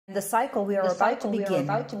The cycle we are about to begin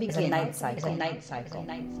is a night cycle.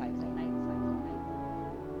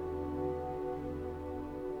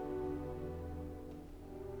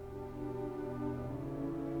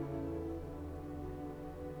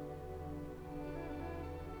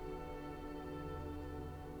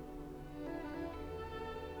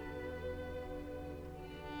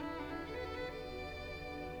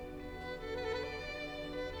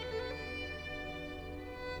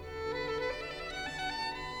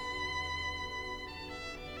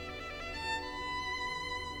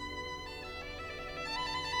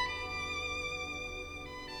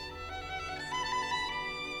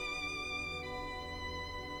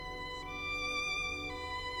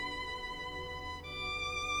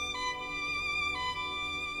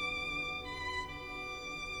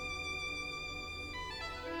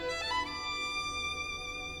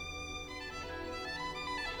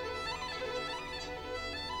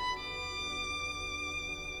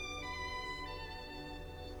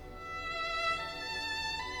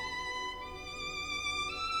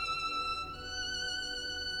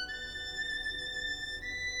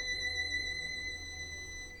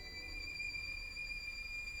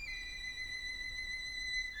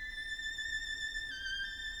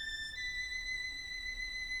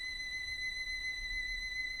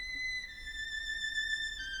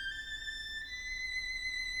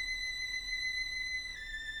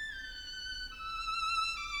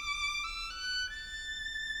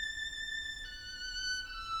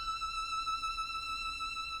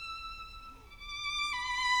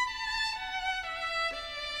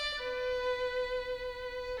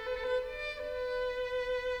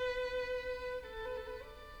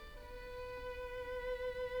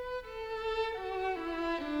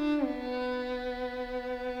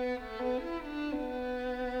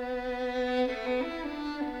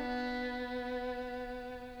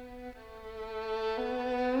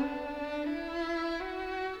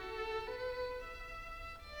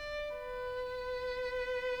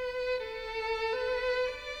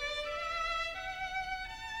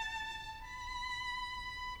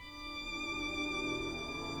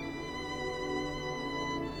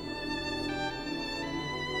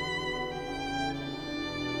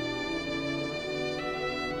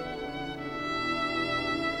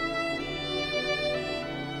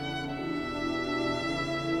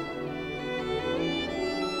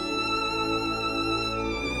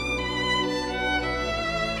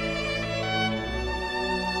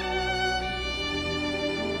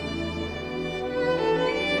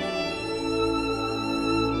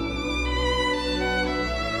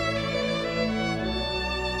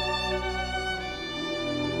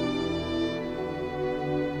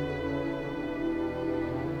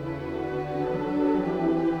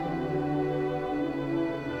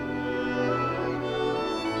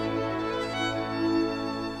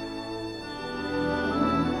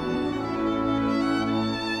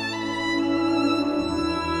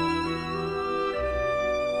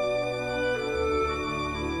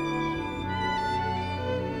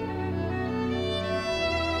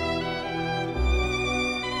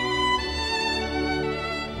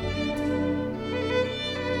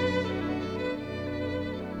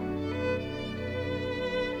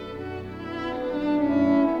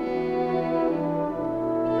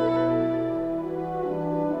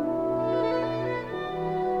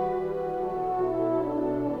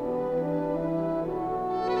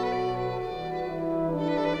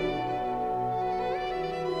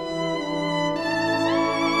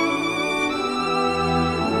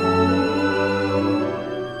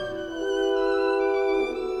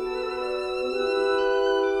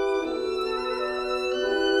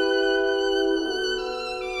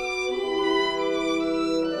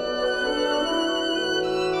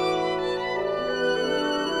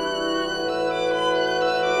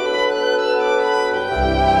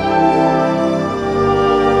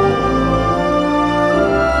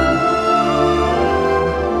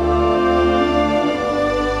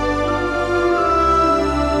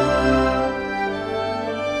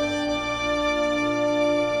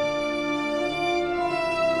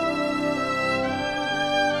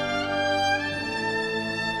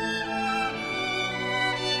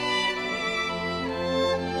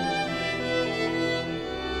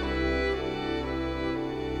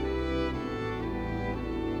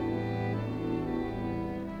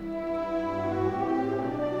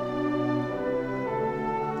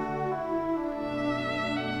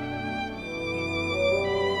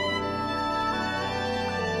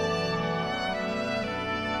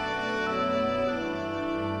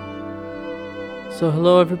 So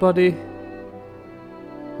hello everybody,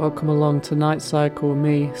 welcome along to Night Cycle with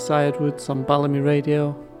me, Syed Woods on Ballamy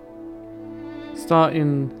Radio.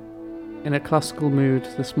 Starting in a classical mood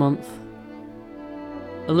this month.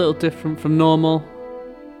 A little different from normal.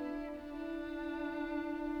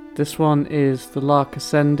 This one is The Lark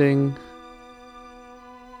Ascending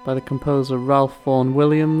by the composer Ralph Vaughan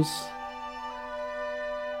Williams.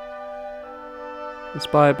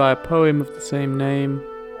 Inspired by a poem of the same name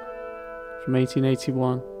from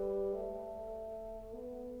 1881.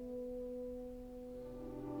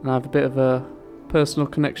 And I have a bit of a personal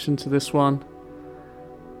connection to this one.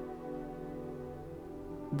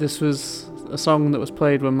 This was a song that was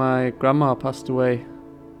played when my grandma passed away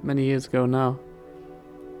many years ago now.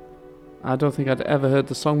 I don't think I'd ever heard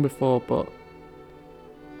the song before, but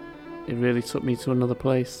it really took me to another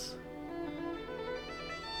place.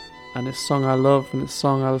 And it's a song I love, and it's a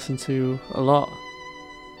song I listen to a lot.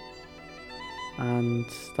 And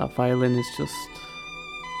that violin is just...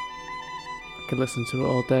 I could listen to it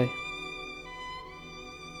all day.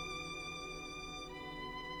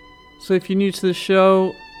 So if you're new to the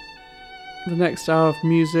show, the next hour of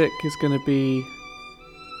music is going to be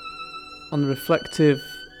on the reflective,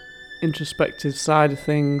 introspective side of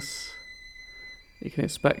things. You can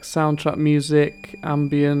expect soundtrack music,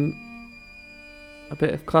 ambient, a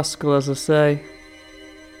bit of classical, as I say,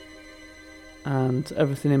 and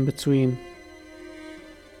everything in between.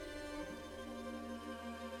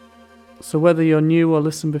 So whether you're new or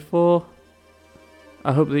listened before,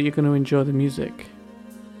 I hope that you're going to enjoy the music.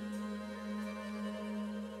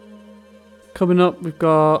 Coming up, we've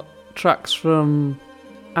got tracks from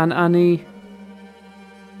Annie,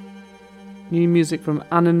 new music from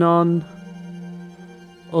Ananon,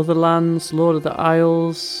 Otherlands, Lord of the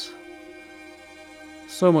Isles.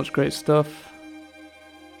 So much great stuff.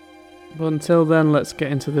 But until then, let's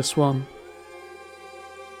get into this one.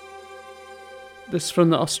 This is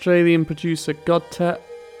from the Australian producer Godtet.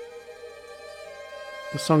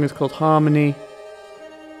 The song is called Harmony.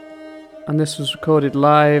 And this was recorded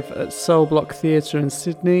live at Cell Block Theatre in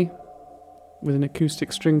Sydney with an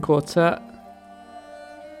acoustic string quartet.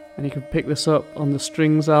 And you can pick this up on the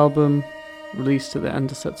Strings album released at the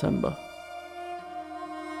end of September.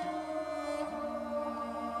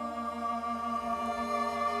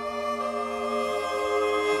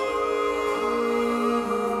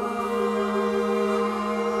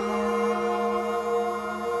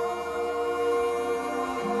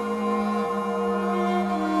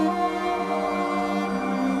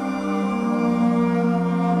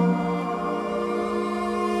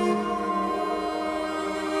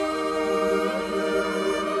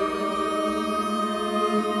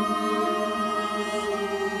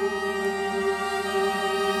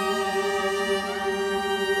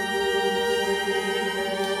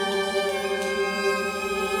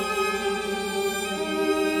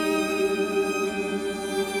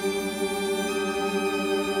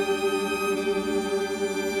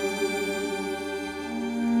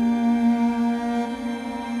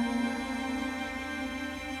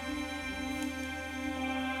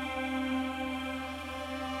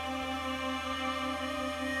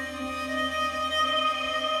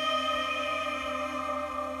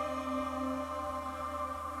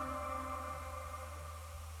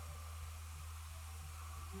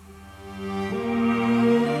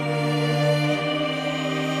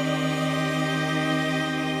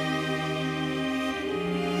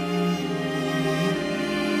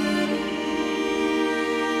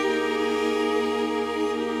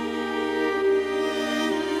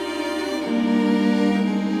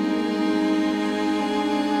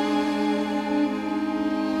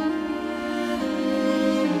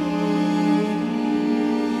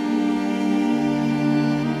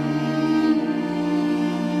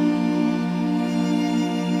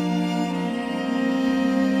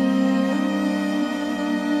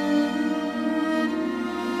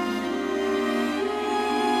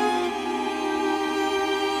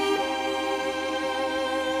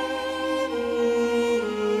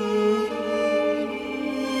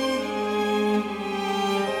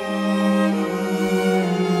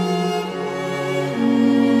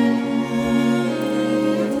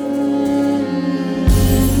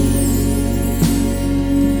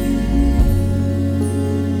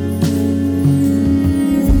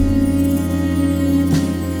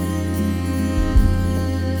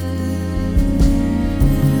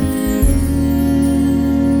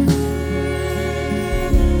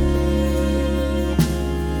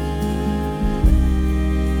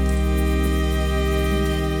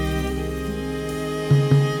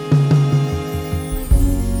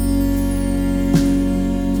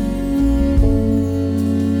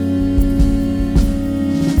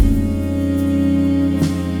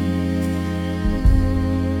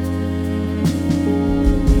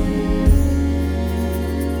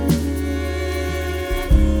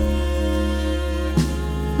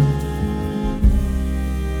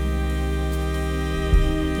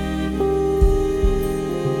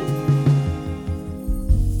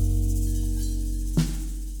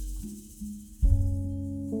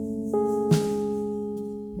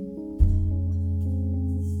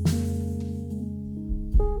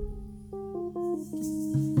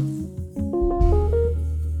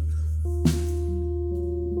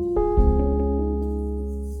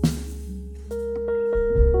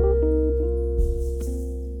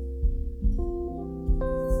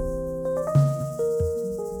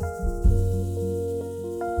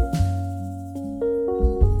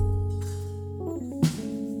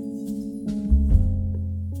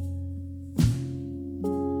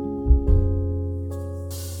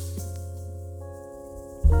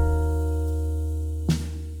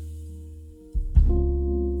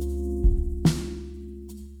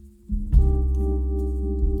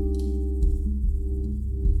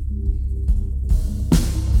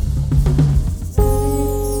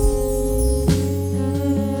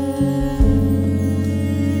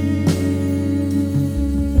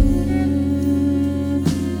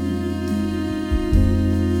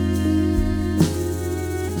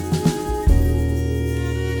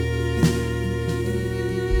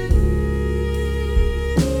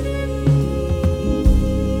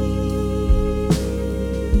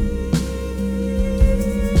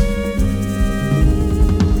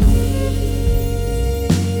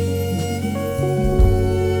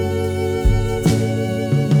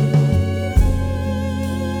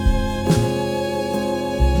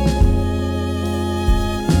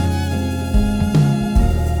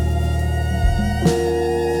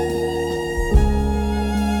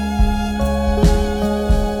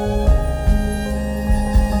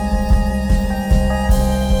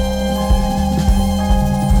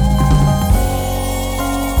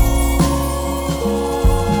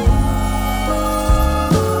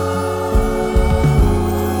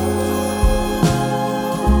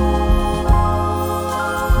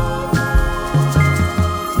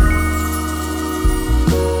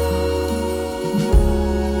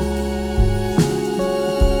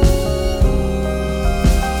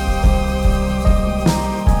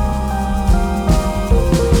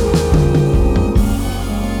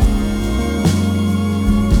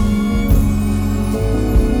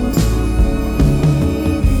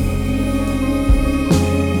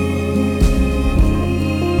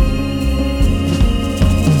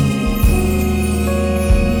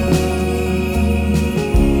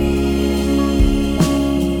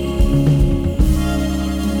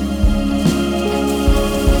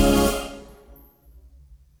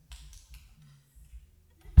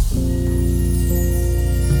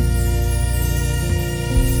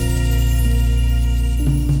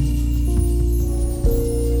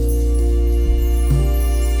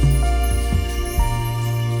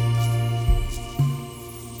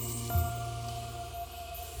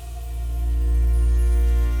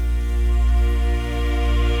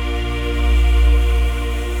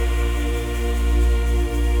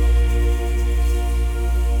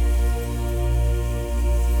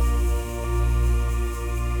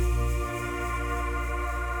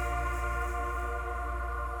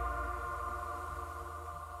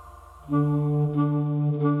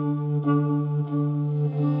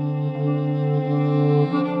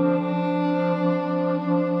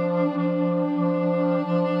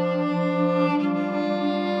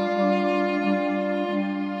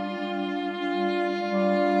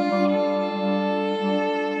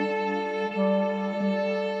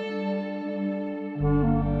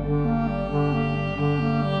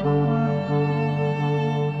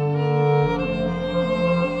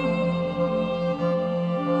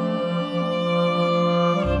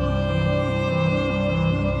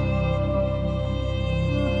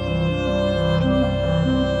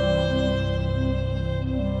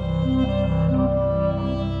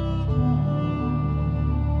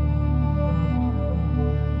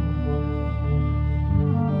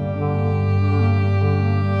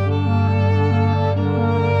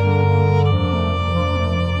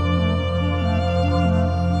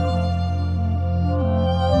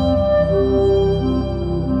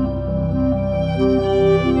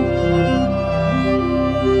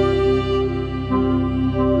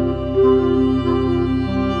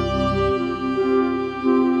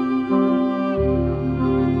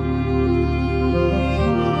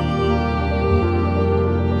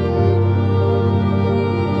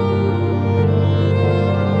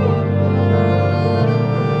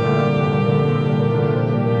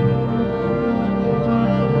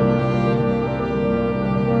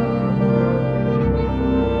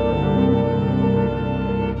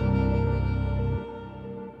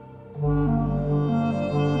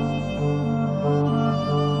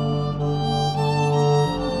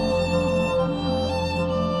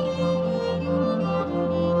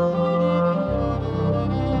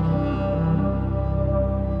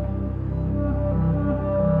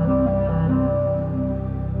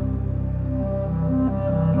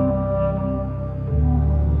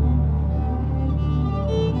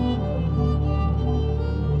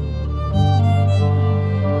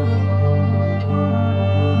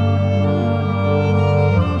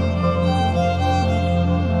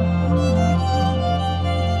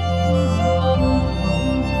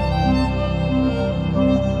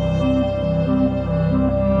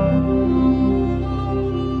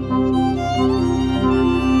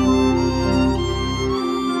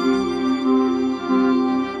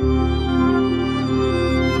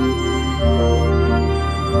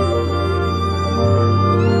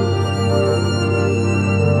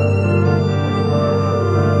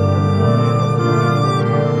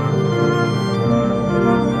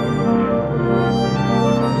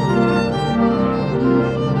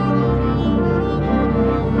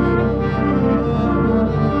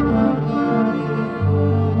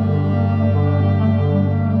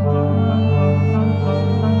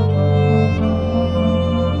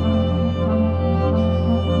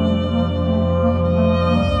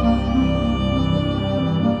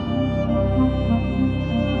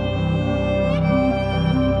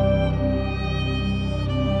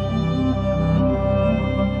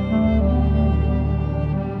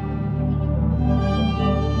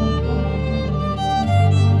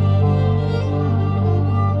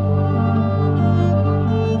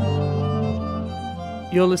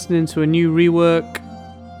 You're listening to a new rework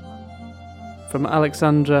from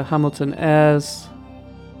Alexandra Hamilton Ayres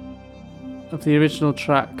of the original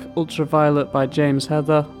track Ultraviolet by James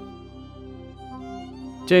Heather.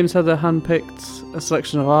 James Heather handpicked a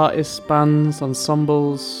selection of artists, bands,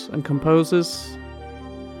 ensembles and composers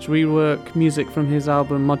to rework music from his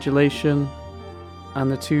album Modulation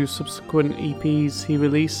and the 2 subsequent EPs he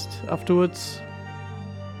released afterwards.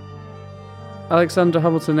 Alexandra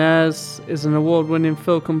Hamilton Ayres is an award-winning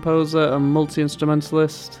fill composer and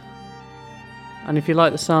multi-instrumentalist, and if you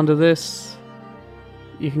like the sound of this,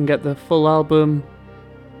 you can get the full album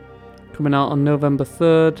coming out on November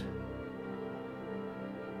 3rd,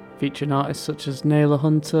 featuring artists such as Naylor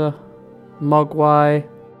Hunter, Mogwai,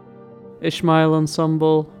 Ishmael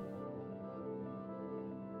Ensemble.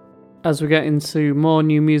 As we get into more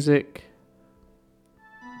new music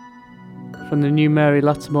from the new Mary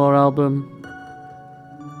Latimore album,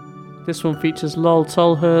 this one features Lol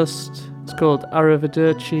Tolhurst. It's called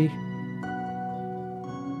Arrivederci,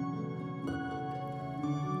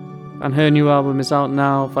 and her new album is out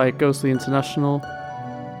now via Ghostly International,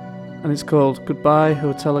 and it's called Goodbye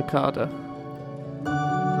Hotel Arcada.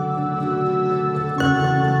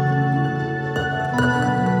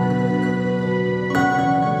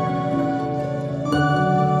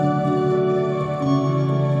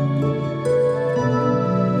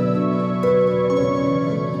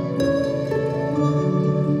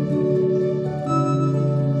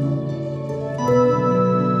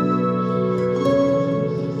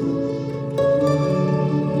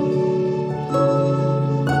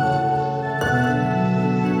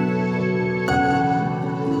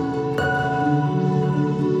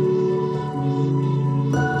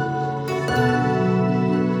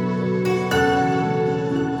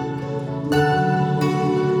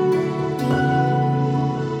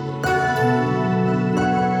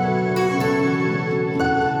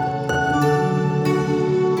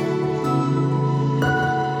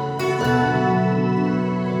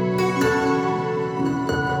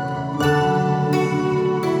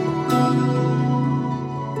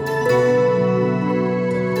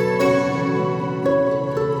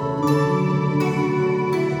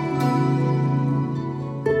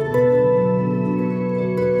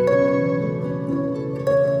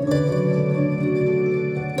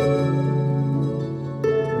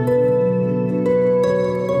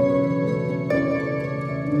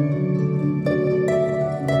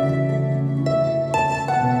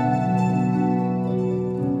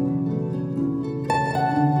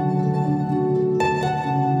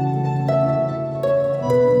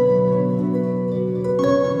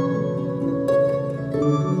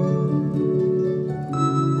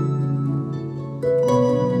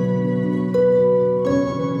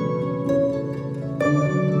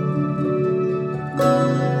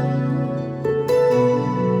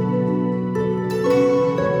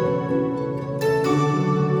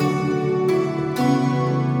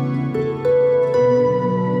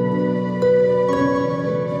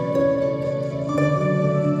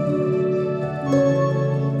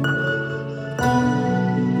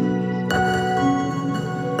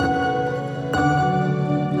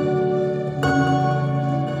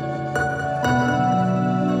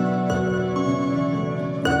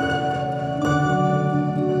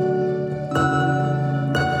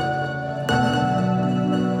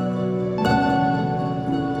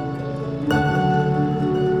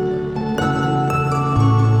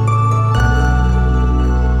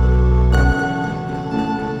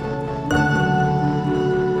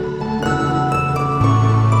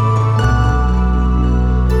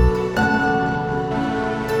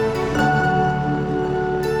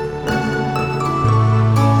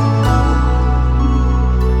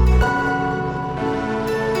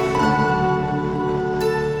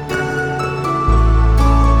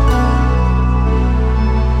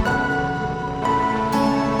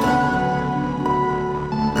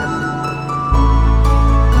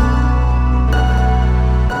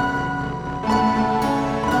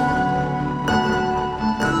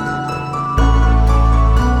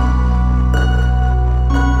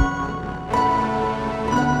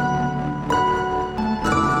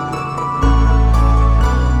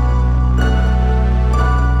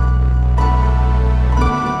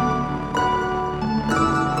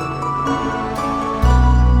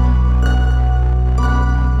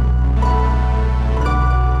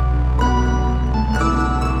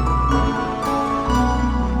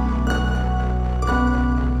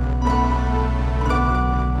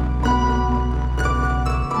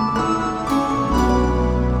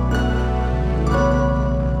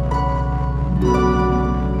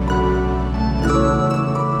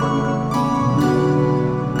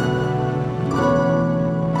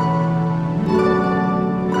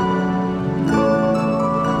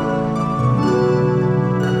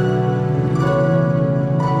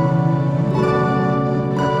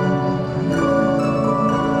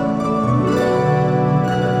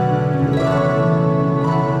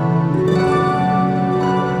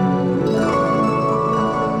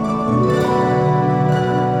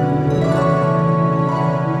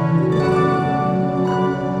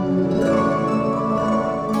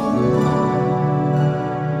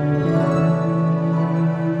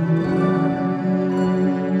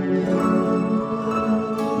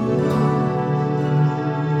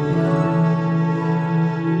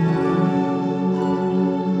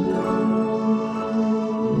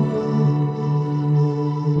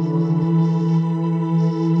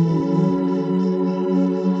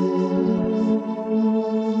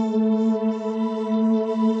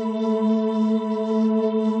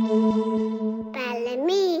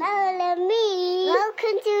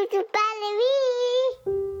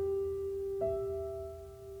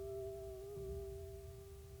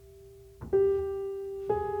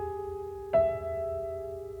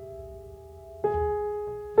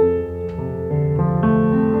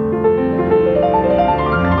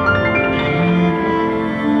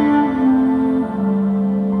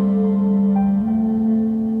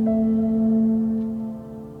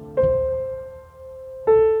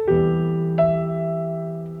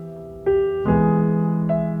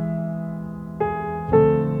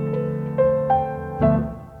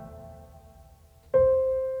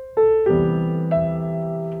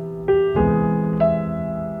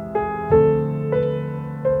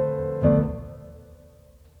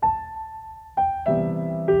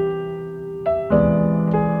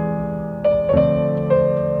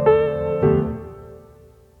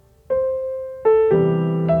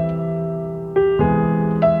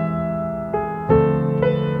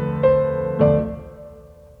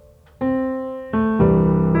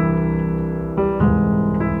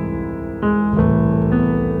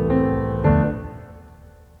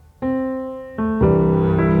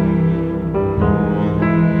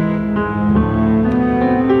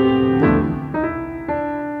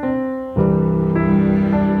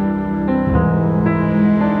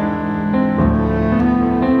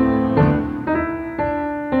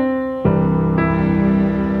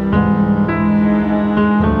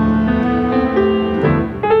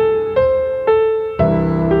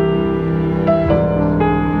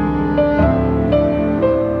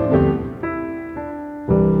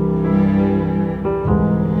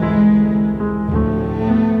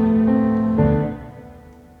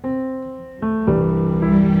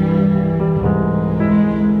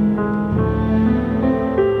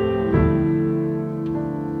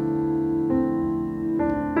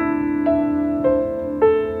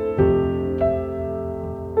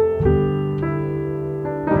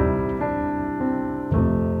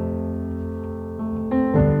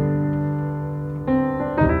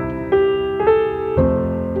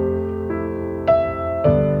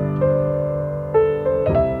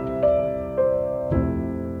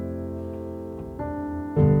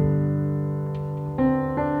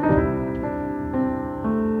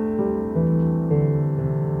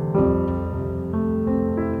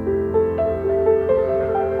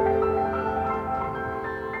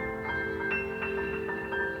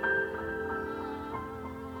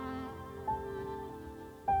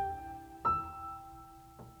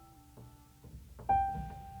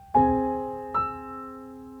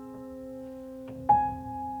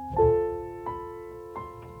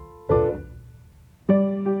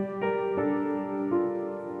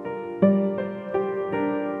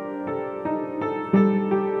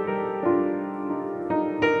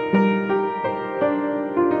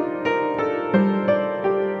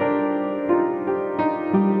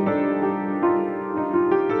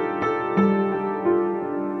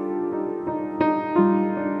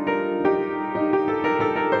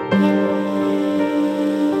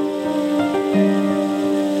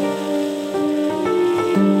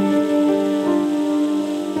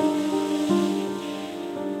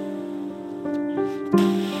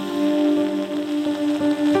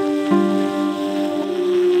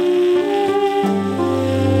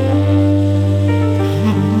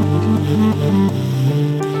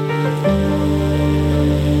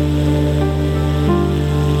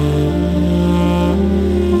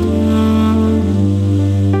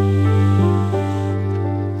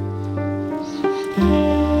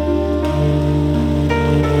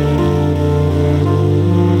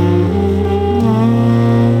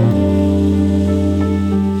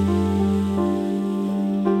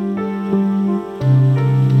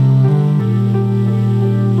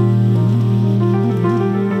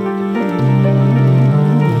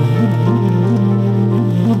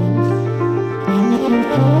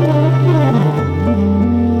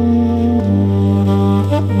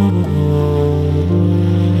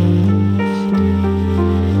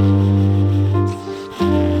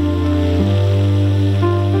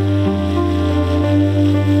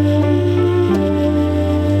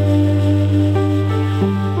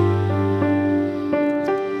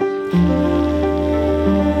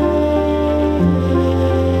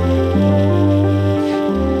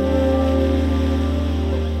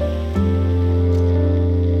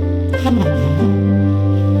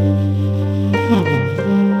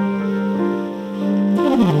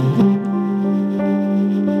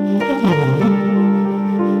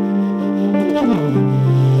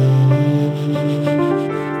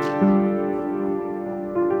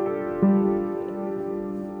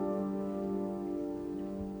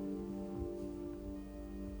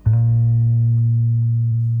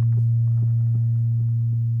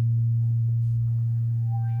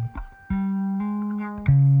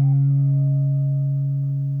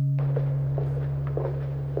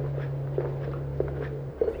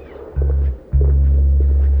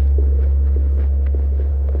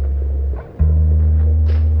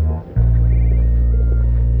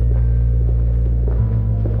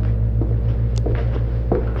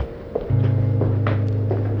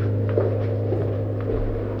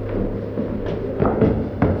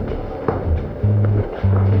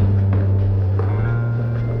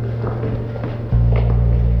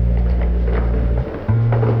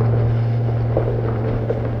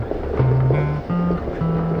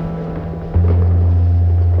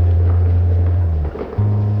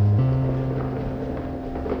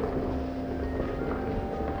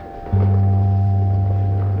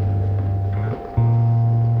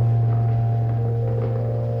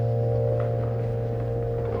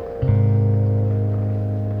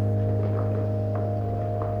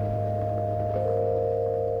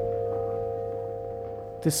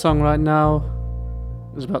 This song right now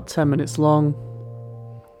is about 10 minutes long,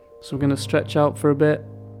 so we're going to stretch out for a bit,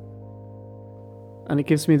 and it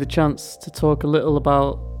gives me the chance to talk a little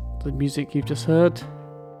about the music you've just heard.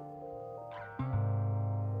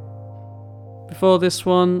 Before this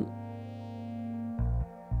one,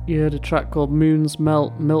 you heard a track called Moon's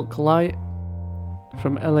Melt Milk Light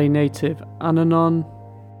from LA native Ananon,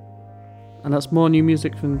 and that's more new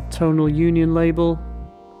music from Tonal Union label.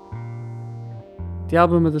 The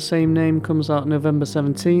album of the same name comes out November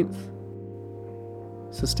 17th,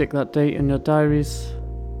 so stick that date in your diaries.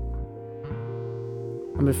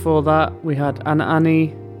 And before that we had Anna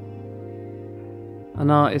Annie, an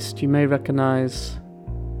artist you may recognise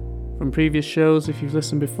from previous shows if you've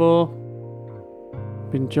listened before.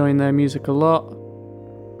 Been enjoying their music a lot.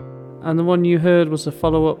 And the one you heard was a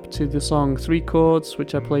follow-up to the song 3 Chords,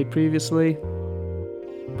 which I played previously.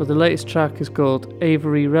 But the latest track is called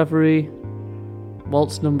Avery Reverie,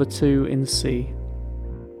 Waltz number 2 in C.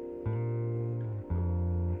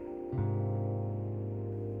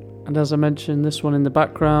 And as I mentioned, this one in the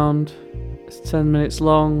background is 10 minutes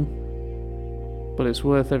long, but it's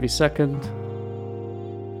worth every second.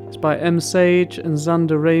 It's by M. Sage and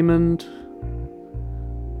Xander Raymond.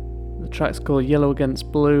 The track's called Yellow Against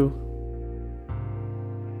Blue,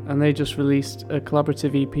 and they just released a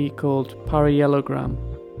collaborative EP called Parallelogram.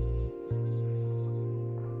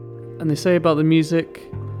 And they say about the music,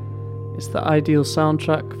 it's the ideal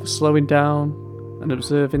soundtrack for slowing down and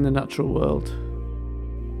observing the natural world,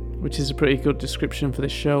 which is a pretty good description for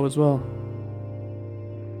this show as well.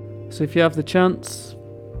 So if you have the chance,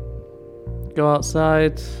 go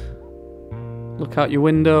outside, look out your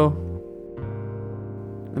window,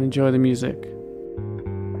 and enjoy the music.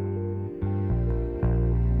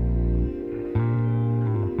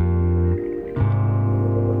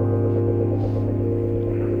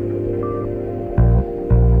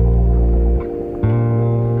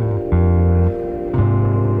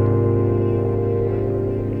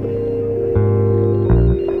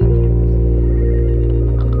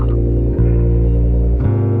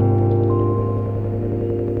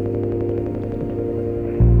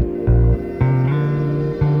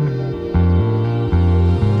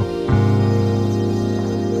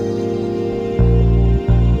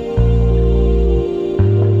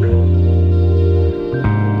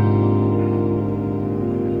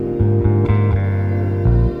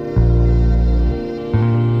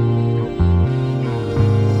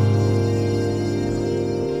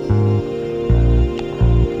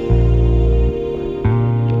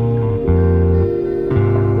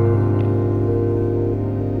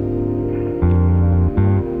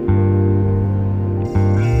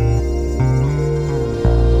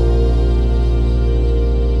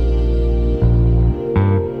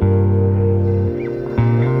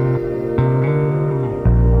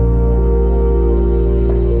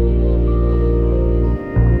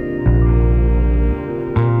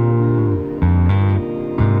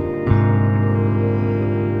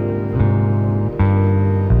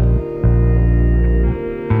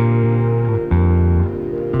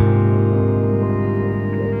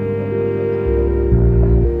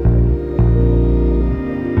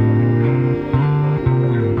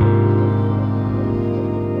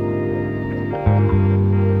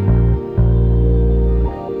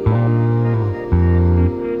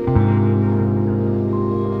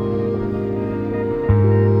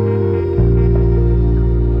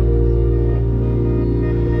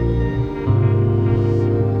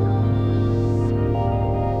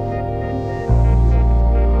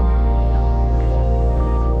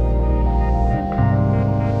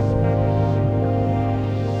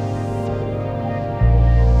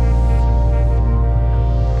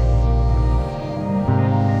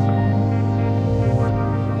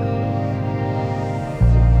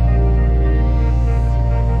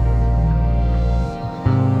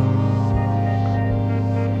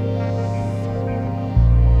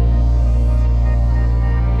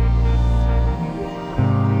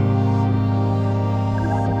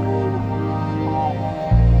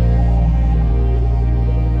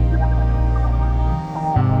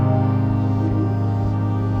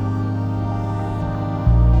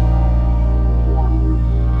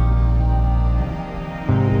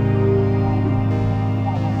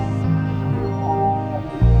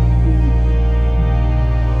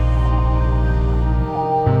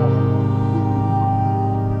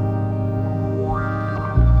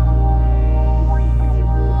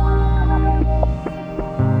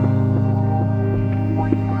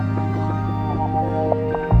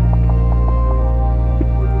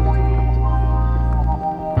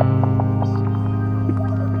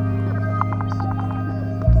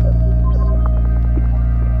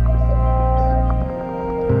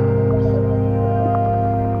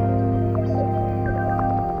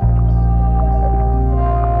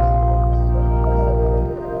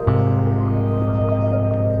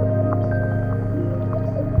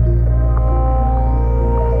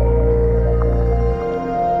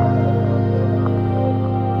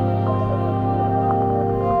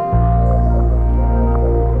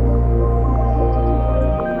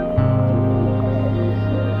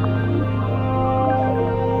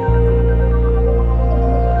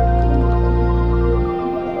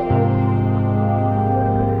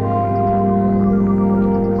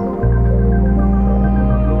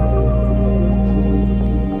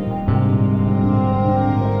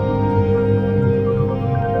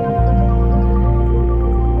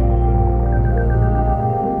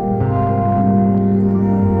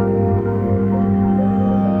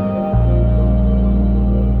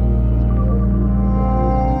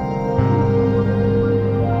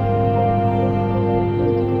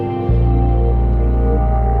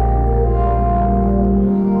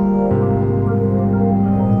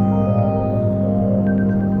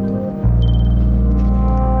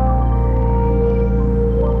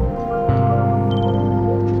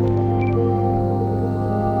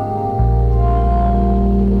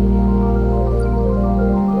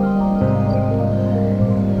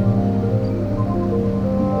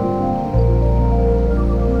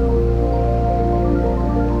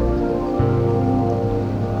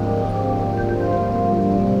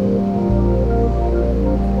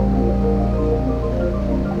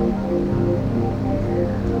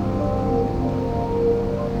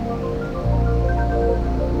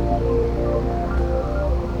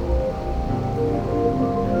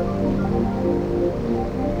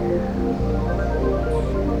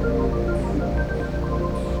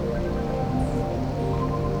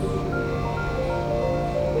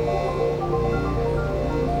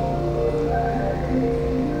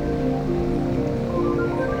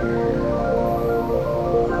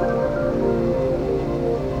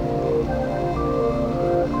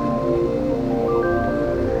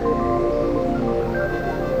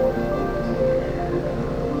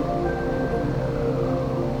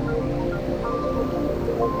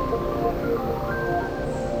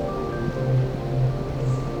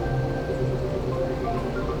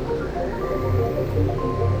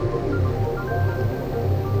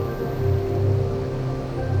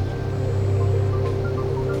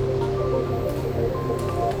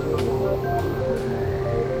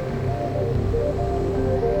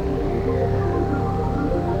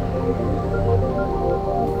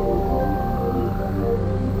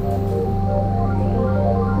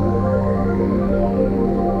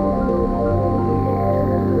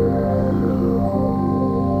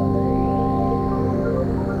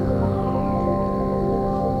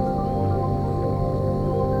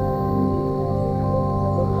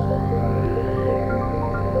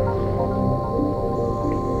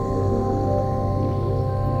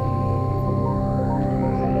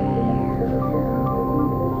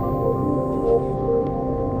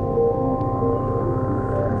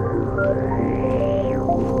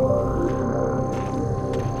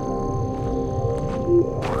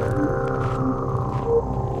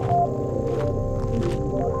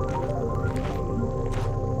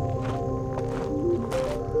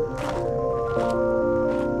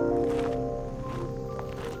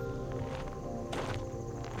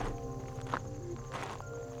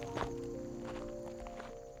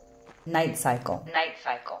 Night cycle. Night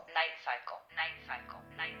cycle. Night cycle. Night cycle.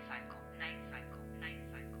 Night cycle. Night cycle. Night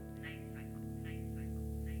cycle. Night cycle. Night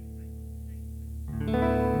cycle. Night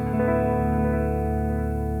cycle.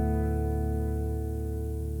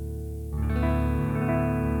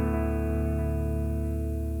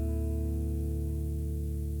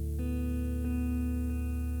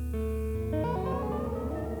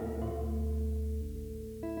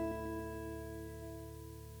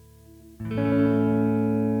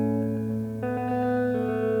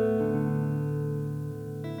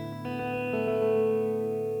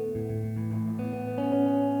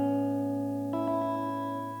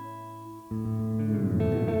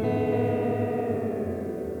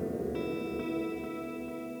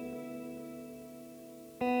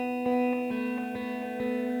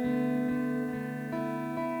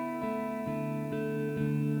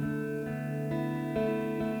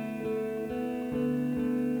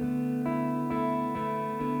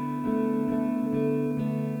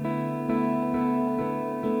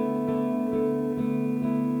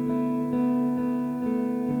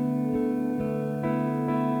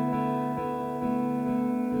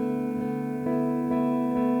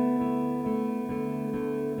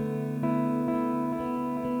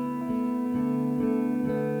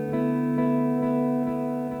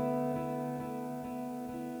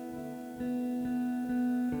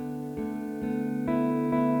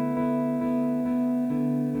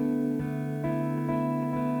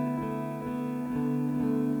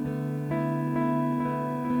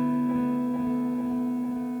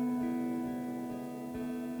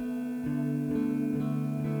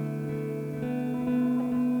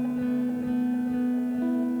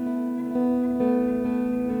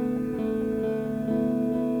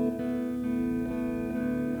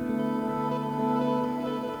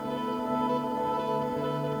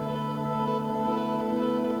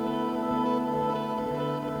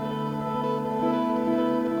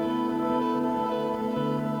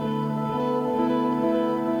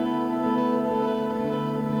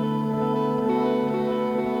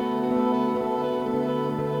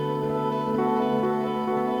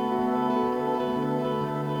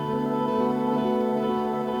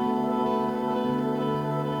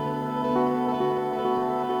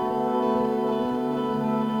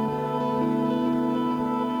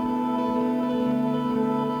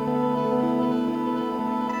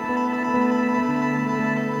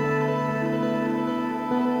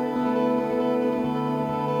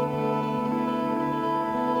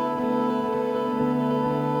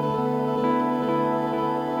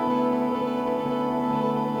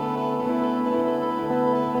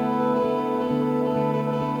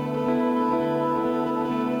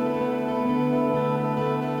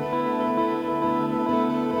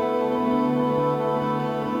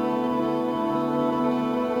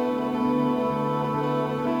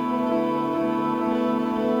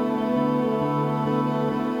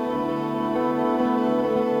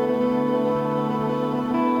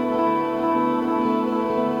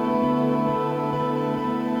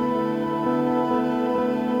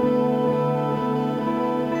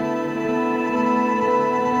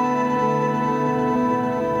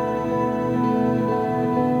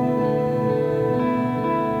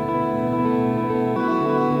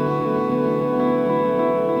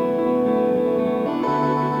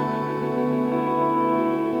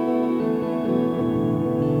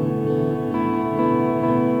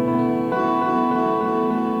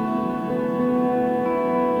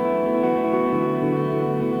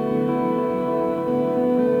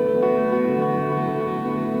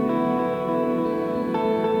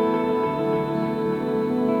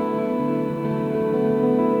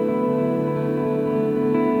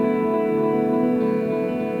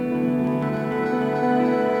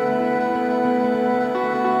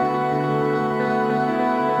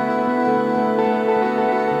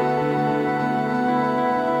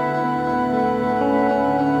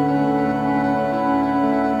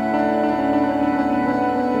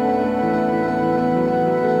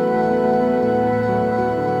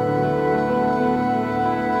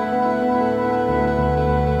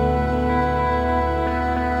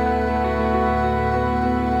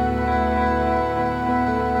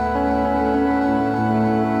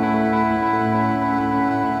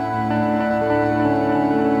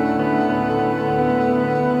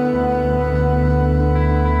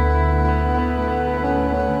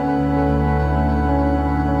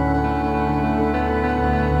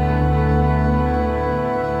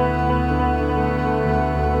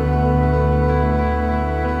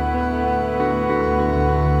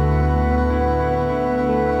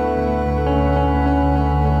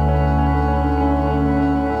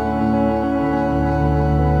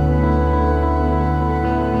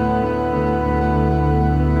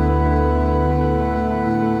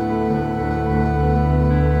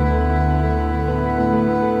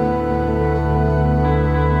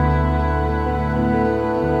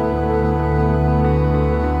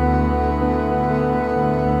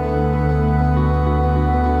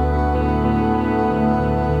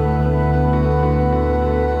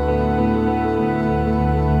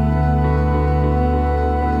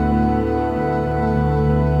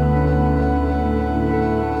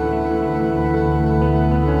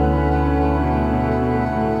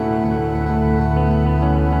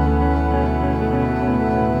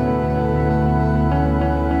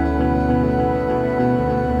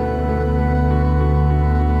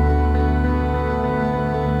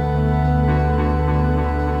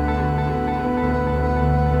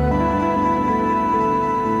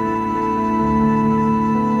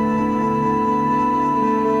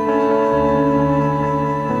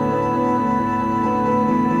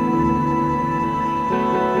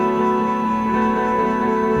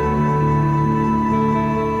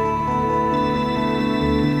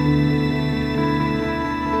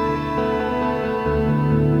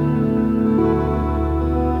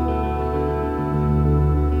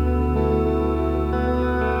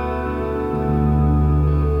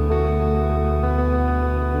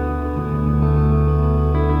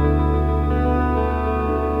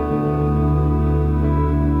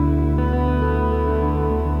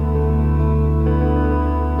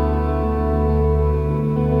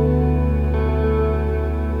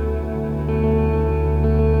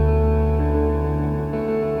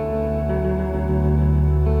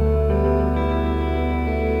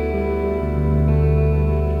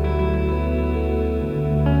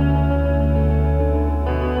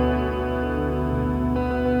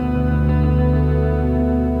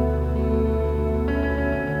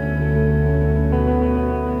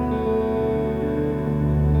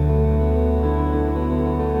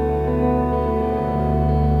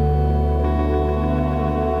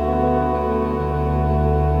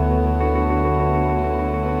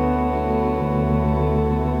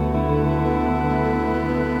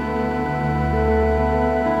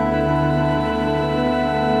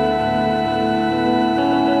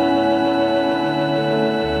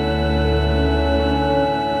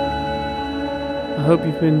 hope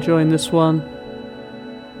you've been enjoying this one.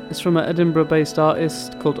 It's from an Edinburgh-based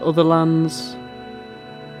artist called Otherlands.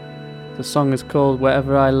 The song is called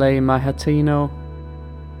Wherever I Lay My Hatino.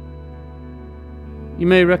 You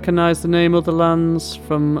may recognise the name Otherlands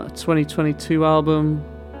from a 2022 album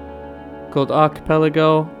called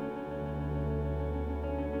Archipelago,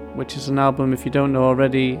 which is an album, if you don't know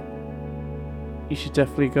already, you should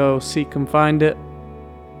definitely go seek and find it.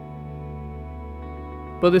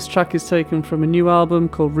 But this track is taken from a new album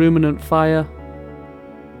called Ruminant Fire.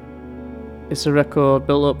 It's a record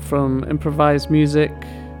built up from improvised music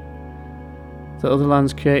that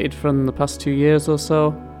Otherlands created from the past 2 years or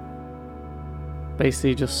so.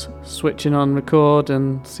 Basically just switching on record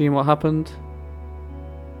and seeing what happened.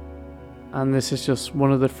 And this is just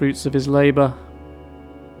one of the fruits of his labour.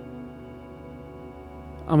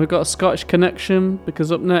 And we've got a Scottish connection,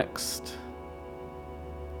 because up next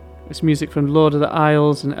it's music from Lord of the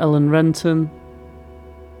Isles and Ellen Renton.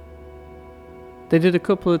 They did a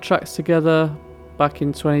couple of tracks together back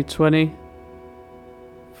in 2020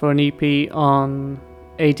 for an EP on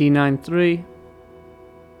AD93.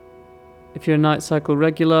 If you're a Night Cycle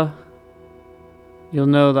regular, you'll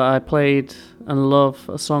know that I played and love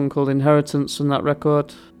a song called Inheritance from that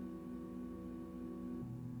record.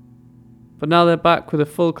 But now they're back with a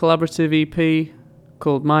full collaborative EP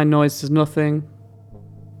called My Noise Is Nothing,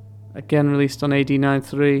 again released on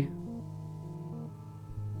AD93.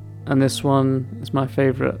 And this one is my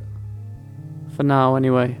favourite, for now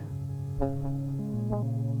anyway.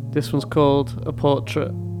 This one's called A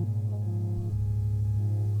Portrait.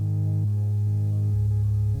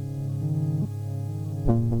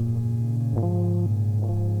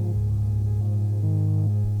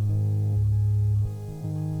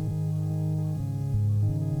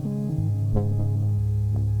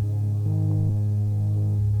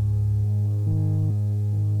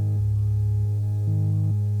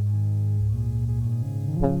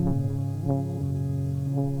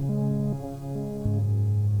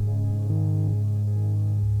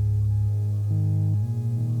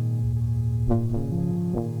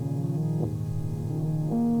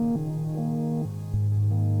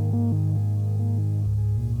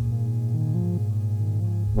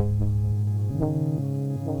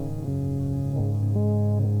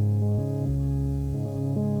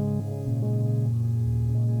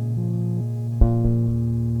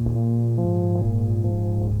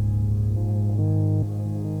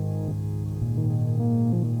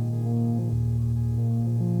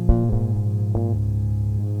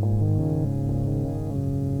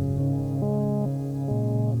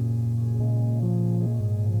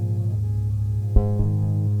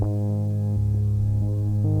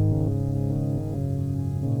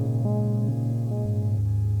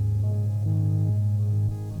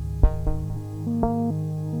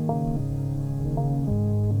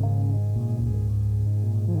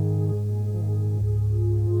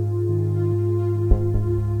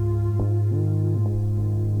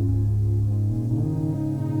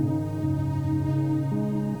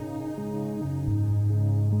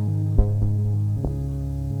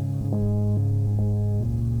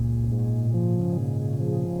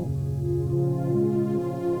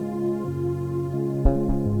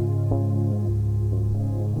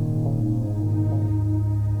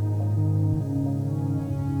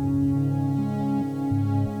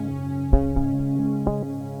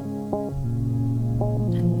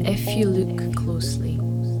 If you look closely,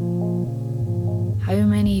 how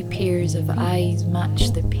many pairs of eyes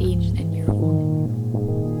match the pain in your own?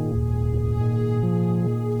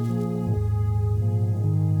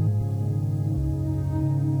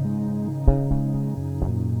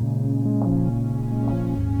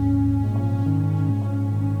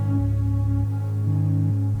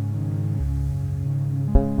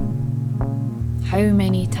 How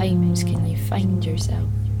many times can you find yourself?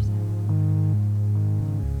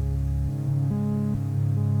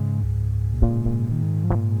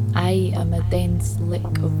 I am a dense lick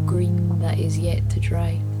of green that is yet to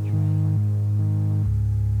dry.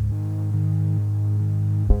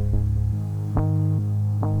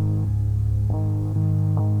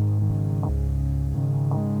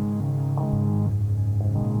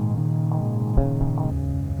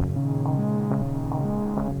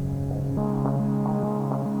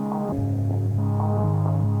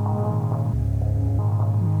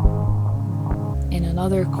 In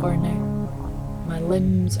another corner, my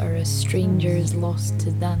limbs are a stranger's lost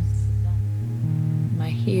to dance. My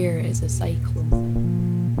hair is a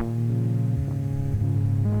cyclone.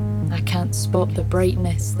 I can't spot the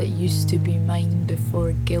brightness that used to be mine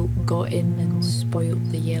before guilt got in and spoilt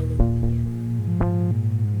the yellow.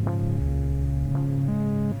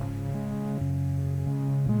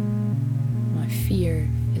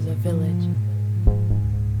 a village.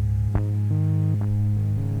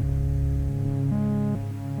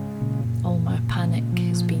 All my panic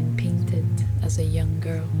has been painted as a young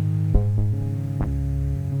girl.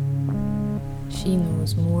 She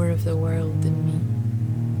knows more of the world than me.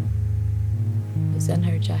 It's in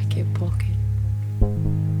her jacket pocket.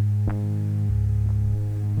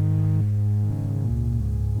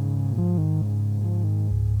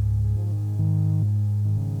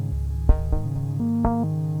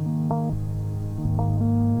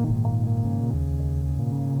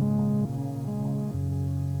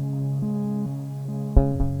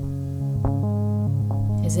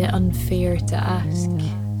 Is it unfair to ask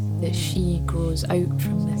that she grows out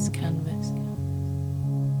from this canvas?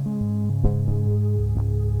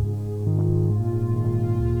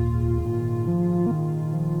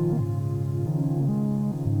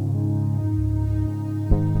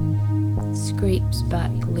 Scrapes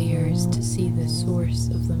back layers to see the source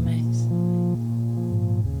of the mess.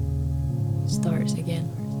 Starts again.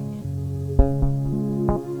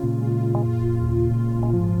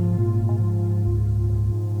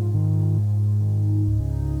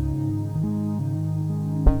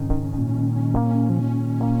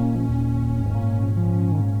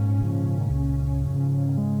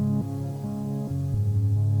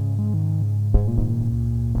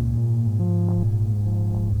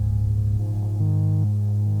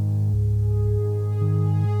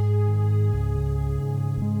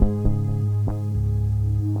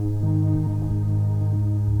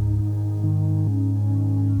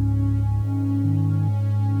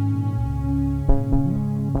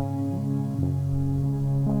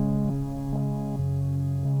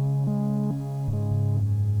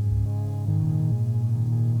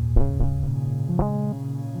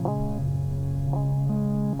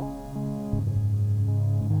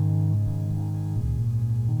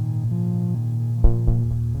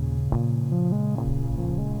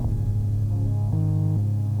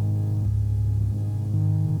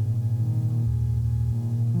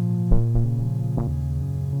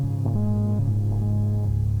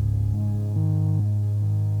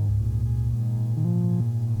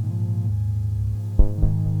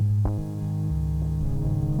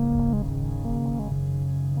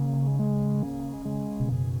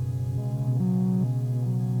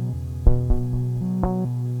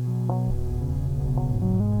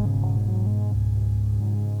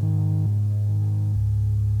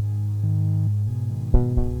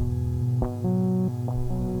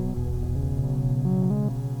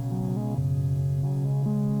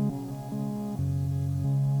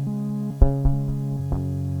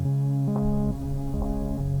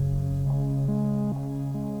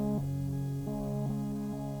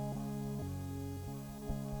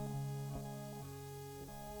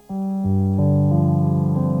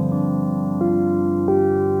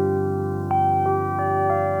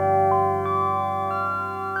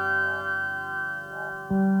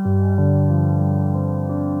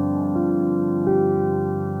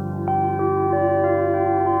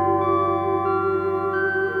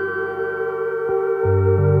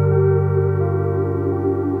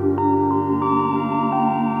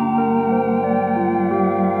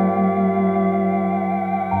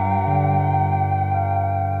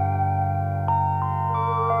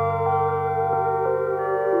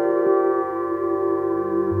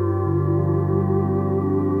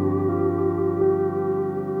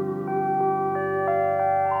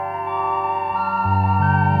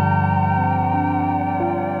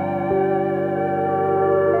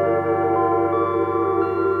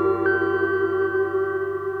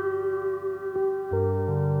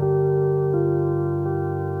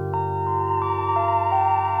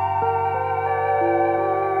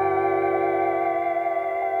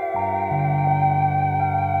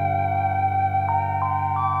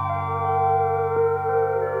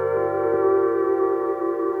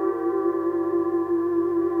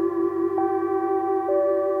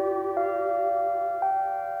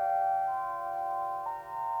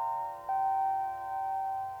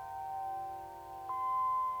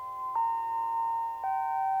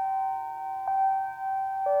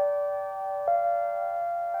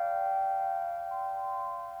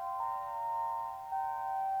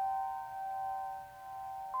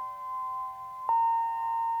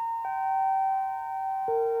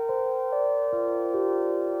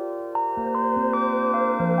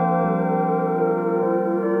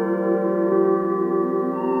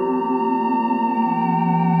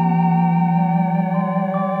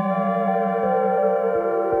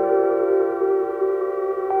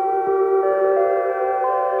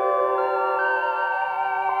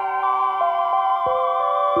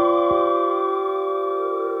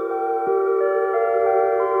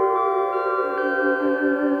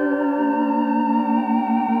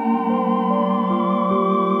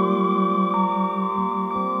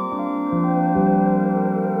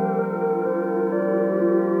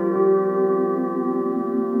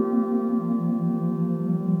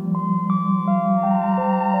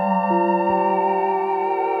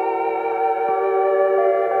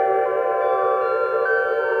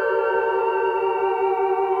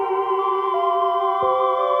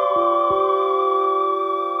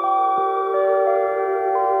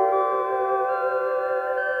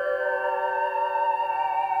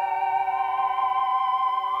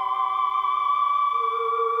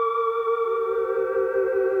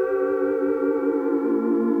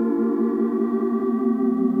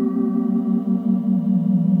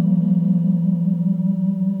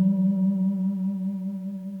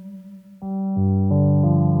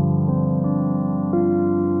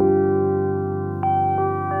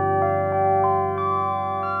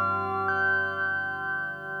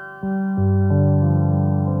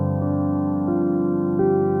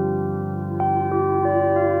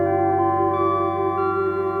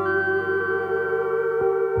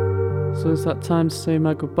 So it's that time to say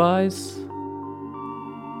my goodbyes.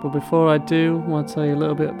 But before I do, I want to tell you a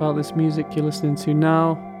little bit about this music you're listening to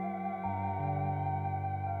now.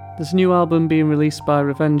 There's a new album being released by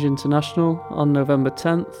Revenge International on November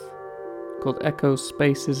 10th called Echoes,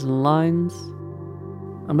 Spaces and Lines.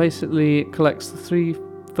 And basically it collects the 3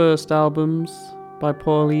 first albums by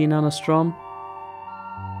Pauline Anna Strom.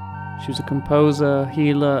 She was a composer,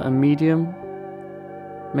 healer and medium,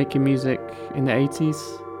 making music in the 80s.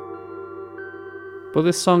 But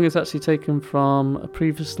this song is actually taken from a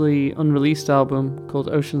previously unreleased album called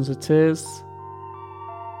Oceans of Tears,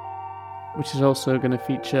 which is also going to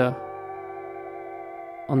feature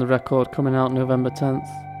on the record coming out November 10th.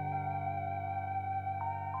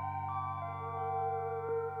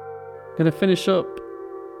 Going to finish up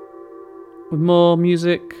with more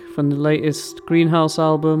music from the latest Greenhouse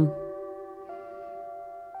album.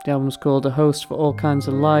 The album's called A Host for All Kinds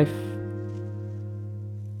of Life.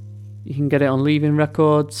 You can get it on Leaving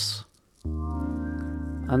Records.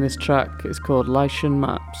 And this track is called Lycian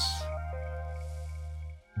Maps.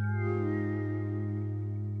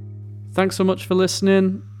 Thanks so much for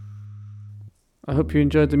listening. I hope you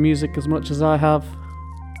enjoyed the music as much as I have.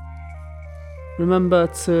 Remember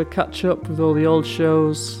to catch up with all the old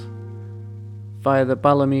shows via the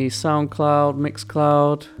Bellamy SoundCloud,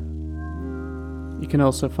 Mixcloud. You can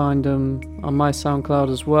also find them on my SoundCloud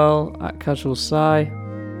as well, at Casual Sigh.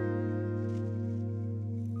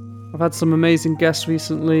 I've had some amazing guests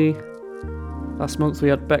recently. Last month we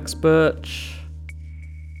had Bex Birch.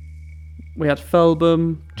 We had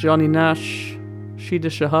Felbum, Johnny Nash, Shida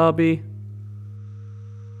Shahabi.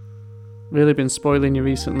 Really been spoiling you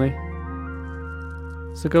recently.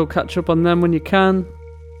 So go catch up on them when you can.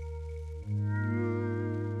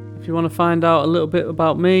 If you want to find out a little bit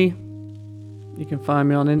about me, you can find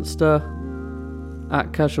me on Insta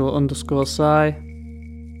at casual_sigh.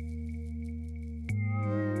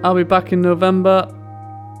 I'll be back in November,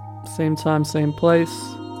 same time, same place,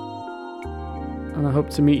 and I hope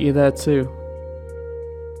to meet you there too.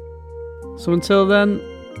 So until then,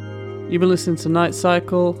 you've been listening to Night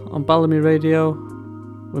Cycle on Bellamy Radio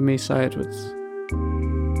with me, Sy Edwards.